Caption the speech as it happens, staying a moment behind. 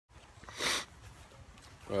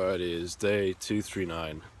Alright, it is day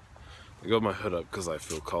 239. I got my hood up because I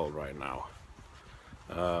feel cold right now.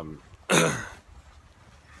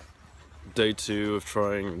 Day 2 of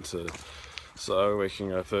trying to start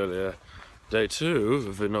waking up earlier. Day 2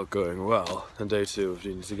 of it not going well. And day 2 of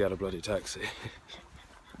needing to get a bloody taxi.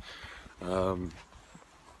 My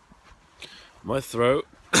throat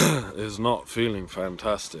is not feeling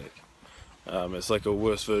fantastic. It's like a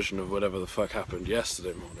worse version of whatever the fuck happened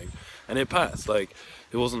yesterday morning. And it passed. Like,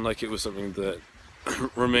 it wasn't like it was something that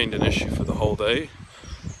remained an issue for the whole day.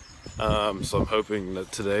 So I'm hoping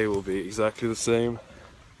that today will be exactly the same.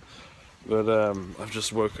 But I've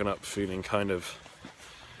just woken up feeling kind of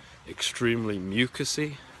extremely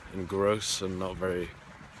mucusy and gross and not very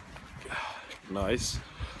nice.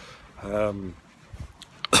 So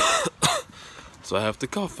I have to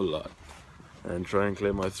cough a lot and try and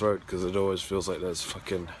clear my throat because it always feels like there's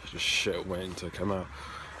fucking just shit waiting to come out.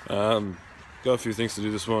 Got a few things to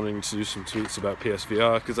do this morning, to do some tweets about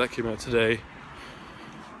PSVR because that came out today.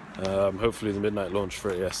 Hopefully the midnight launch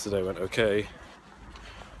for it yesterday went okay.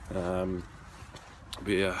 But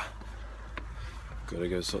yeah, gotta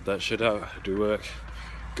go sort that shit out, do work,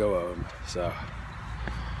 go home. So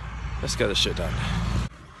let's get this shit done.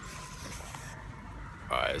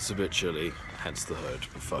 Alright, it's a bit chilly, hence the hood,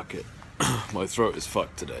 but fuck it. My throat is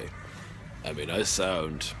fucked today. I mean, I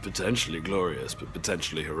sound potentially glorious, but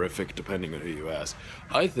potentially horrific, depending on who you ask.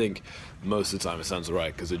 I think most of the time it sounds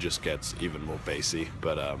alright, because it just gets even more bassy,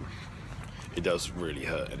 but it does really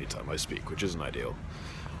hurt anytime I speak, which isn't ideal.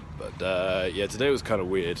 But yeah, today was kind of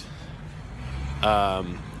weird.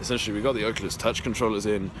 Essentially, we got the Oculus Touch controllers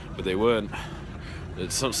in, but they weren't.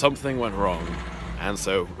 Something went wrong. And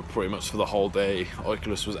so, pretty much for the whole day,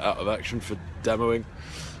 Oculus was out of action for demoing.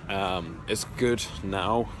 It's good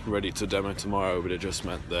now, ready to demo tomorrow, but it just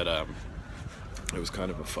meant that it was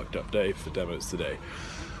kind of a fucked up day for demos today,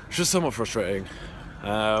 which is somewhat frustrating.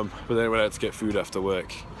 But then I went out to get food after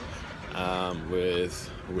work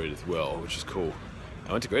with Will, which is cool.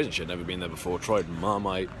 I went to Graze and shit, never been there before, tried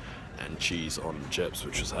Marmite and cheese on chips,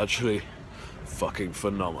 which was actually fucking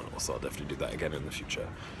phenomenal, so I'll definitely do that again in the future.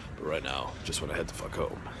 But right now, just want to head the fuck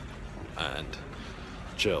home and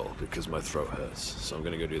chill because my throat hurts. So I'm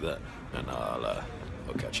gonna go do that, and I'll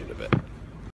catch you in a bit.